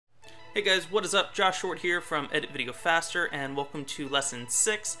Hey guys, what is up? Josh Short here from Edit Video Faster, and welcome to Lesson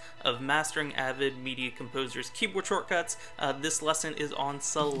 6 of Mastering Avid Media Composer's Keyboard Shortcuts. This lesson is on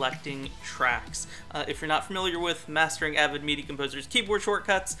selecting tracks. If you're not familiar with Mastering Avid Media Composer's Keyboard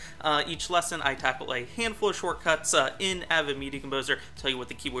Shortcuts, each lesson I tackle a handful of shortcuts in Avid Media Composer, tell you what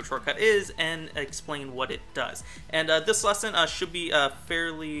the keyboard shortcut is, and explain what it does. And this lesson should be a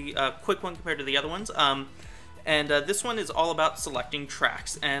fairly quick one compared to the other ones. This one is all about selecting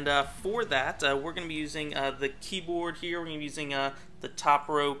tracks, and for that we're going to be using the keyboard here. We're going to be using the top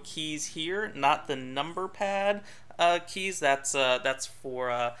row keys here, not the number pad keys. That's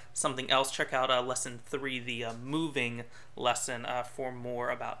for something else. Check out lesson 3, the moving lesson, for more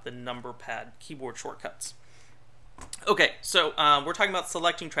about the number pad keyboard shortcuts. Okay, so we're talking about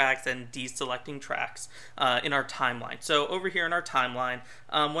selecting tracks and deselecting tracks in our timeline. So over here in our timeline,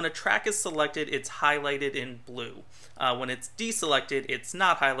 when a track is selected, it's highlighted in blue. When it's deselected, it's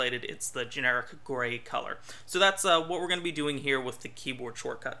not highlighted, it's the generic gray color. So that's what we're going to be doing here with the keyboard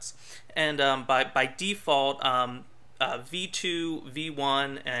shortcuts. And by default, V2,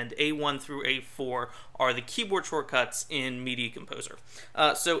 V1, and A1 through A4 are the keyboard shortcuts in Media Composer.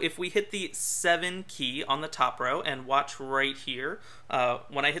 So if we hit the 7 key on the top row, and watch right here,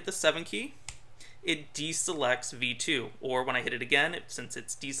 when I hit the 7 key, it deselects V2. Or when I hit it again, since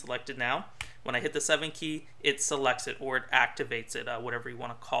it's deselected now, when I hit the 7 key, it selects it, or it activates it, whatever you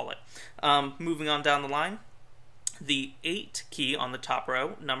want to call it. Moving on down the line, the 8 key on the top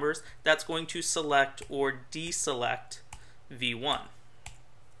row, numbers, that's going to select or deselect V1.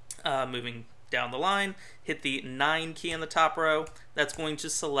 Moving down the line, hit the 9 key on the top row, that's going to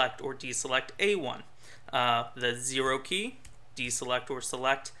select or deselect A1. The 0 key, deselect or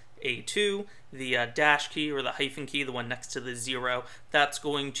select A2. The dash key or the hyphen key, the one next to the 0, that's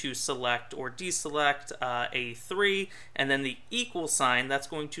going to select or deselect A3. And then the equal sign, that's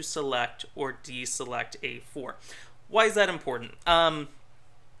going to select or deselect A4. Why is that important?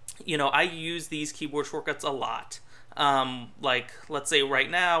 You know, I use these keyboard shortcuts a lot. Like, let's say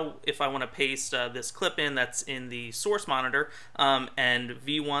right now, if I want to paste this clip in that's in the source monitor, and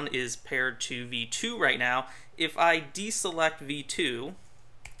V1 is paired to V2 right now, if I deselect V2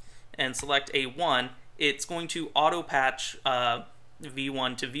 and select A1, it's going to auto-patch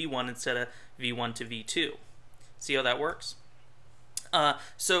V1 to V1 instead of V1 to V2. See how that works?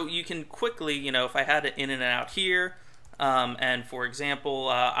 So you can quickly, you know, if I had it in and out here, and for example,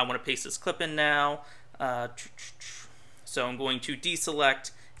 I want to paste this clip in now, so I'm going to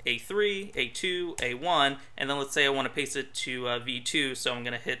deselect A3, A2, A1, and then let's say I want to paste it to V2, so I'm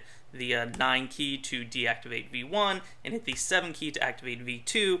going to hit the 9 key to deactivate V1 and hit the 7 key to activate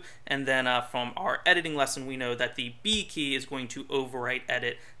V2, and then from our editing lesson we know that the B key is going to overwrite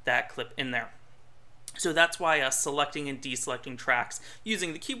edit that clip in there. So that's why selecting and deselecting tracks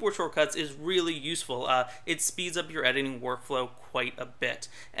using the keyboard shortcuts is really useful. It speeds up your editing workflow quite a bit.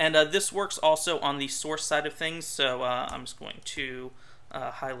 And this works also on the source side of things, so I'm just going to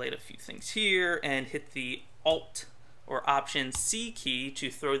highlight a few things here and hit the Alt or Option C key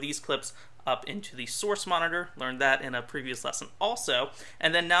to throw these clips up into the source monitor. Learned that in a previous lesson also.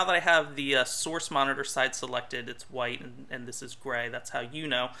 And then now that I have the source monitor side selected, it's white and this is gray, that's how you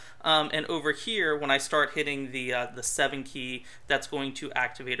know. And over here, when I start hitting the 7 key, that's going to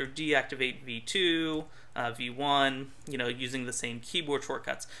activate or deactivate V2, V1, you know, using the same keyboard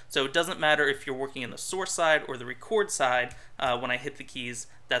shortcuts. So it doesn't matter if you're working in the source side or the record side, when I hit the keys,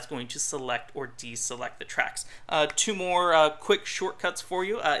 that's going to select or deselect the tracks. 2 more quick shortcuts for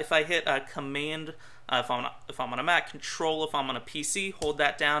you. If I hit Command, if I'm on a Mac, Control if I'm on a PC, hold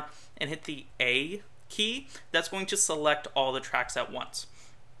that down and hit the A key, that's going to select all the tracks at once.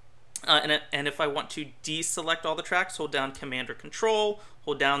 And if I want to deselect all the tracks, hold down Command or Control,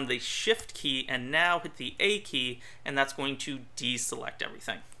 hold down the Shift key, and now hit the A key, and that's going to deselect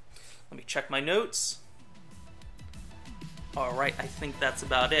everything. Let me check my notes. Alright, I think that's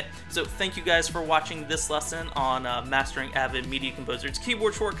about it. So thank you guys for watching this lesson on Mastering Avid Media Composer's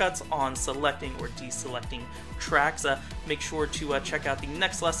Keyboard Shortcuts on selecting or deselecting tracks. Make sure to check out the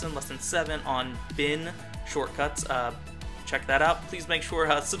next lesson, Lesson 7, on bin shortcuts. Check that out. Please make sure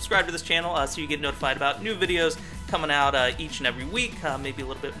to subscribe to this channel so you get notified about new videos coming out each and every week, maybe a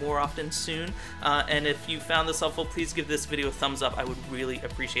little bit more often soon. And if you found this helpful, please give this video a thumbs up. I would really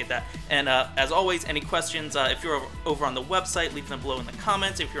appreciate that. And as always, any questions, if you're over on the website, leave them below in the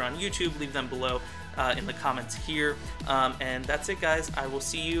comments. If you're on YouTube, leave them below in the comments here. And that's it, guys. I will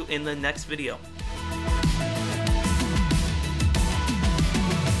see you in the next video.